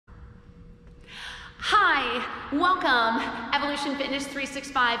Hi, welcome Evolution Fitness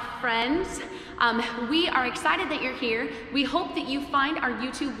 365 friends. We are excited that you're here. We hope that you find our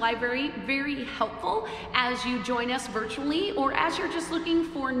YouTube library very helpful as you join us virtually or as you're just looking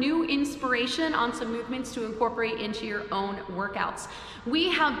for new inspiration on some movements to incorporate into your own workouts. We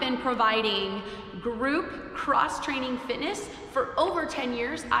have been providing group cross-training fitness for over 10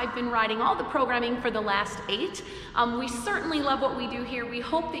 years. I've been writing all the programming for the last 8. We certainly love what we do here. We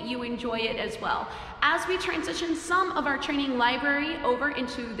hope that you enjoy it as well. As we transition some of our training library over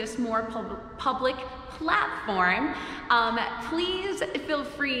into this more public platform, please feel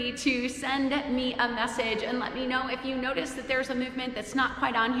free to send me a message and let me know if you notice that there's a movement that's not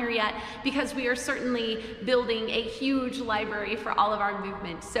quite on here yet, because we are certainly building a huge library for all of our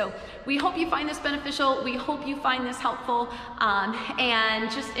movements. So we hope you find this beneficial. We hope you find this helpful,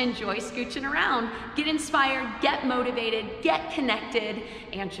 and just enjoy scooching around. Get inspired, get motivated, get connected,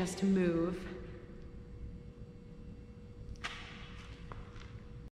 and just move.